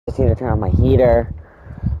just need to turn on my heater.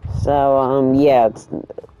 So, yeah,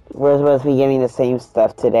 we're supposed to be getting the same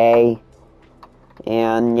stuff today.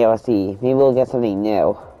 And, yeah, let's see. Maybe we'll get something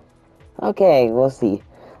new. Okay, we'll see.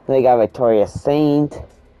 We got Victorious Saint.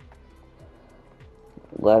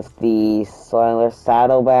 With the Sliler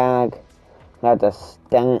Saddlebag.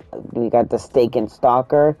 We got the Steak and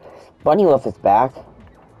Stalker. Bunny Wolf is back.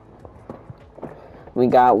 We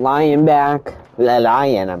got Lion back.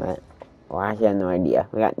 Lion, I meant. Well, I actually have no idea.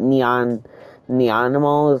 We got Neonimals,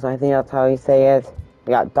 I think that's how you say it.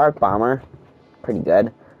 We got Dark Bomber. Pretty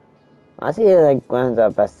good. Honestly, it's like one of the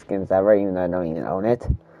best skins ever, even though I don't even own it.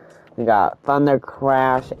 We got Thunder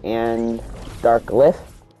Crash and Dark Glyph.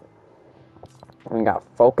 We got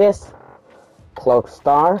Focus. Cloak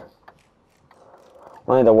Star.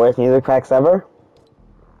 One of the worst music packs ever.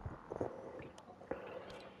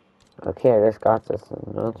 Okay, I just got this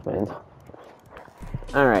announcement.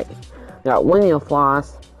 Alright. We got Winnie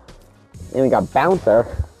Floss. And we got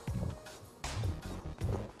Bouncer.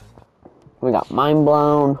 We got Mind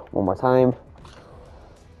Blown. One more time.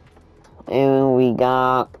 And we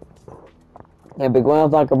got a Big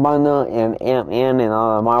Whales Like a Bundle and Ant-Man and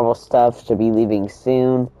all the Marvel stuff should be leaving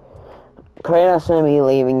soon. Kratos should be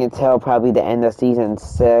leaving until probably the end of Season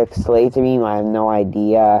 6. Laser Beam, I have no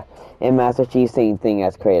idea. And Master Chief, same thing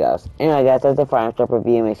as Kratos. Anyway, guys, that's it for our Drop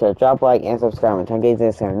review. Make sure to drop a like and subscribe and turn on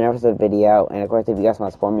notifications so you never miss a video. And of course, if you guys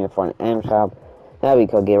want to support me for an item shop, that would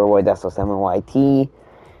be code GamerBoy7YT.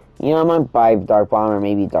 You know, I might buy Dark Bomber,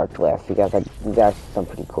 maybe Dark Glyph, because like, you got some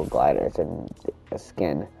pretty cool gliders and a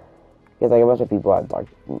skin. Because like a bunch of people have Dark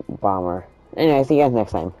Bomber. Anyway, see you guys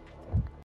next time.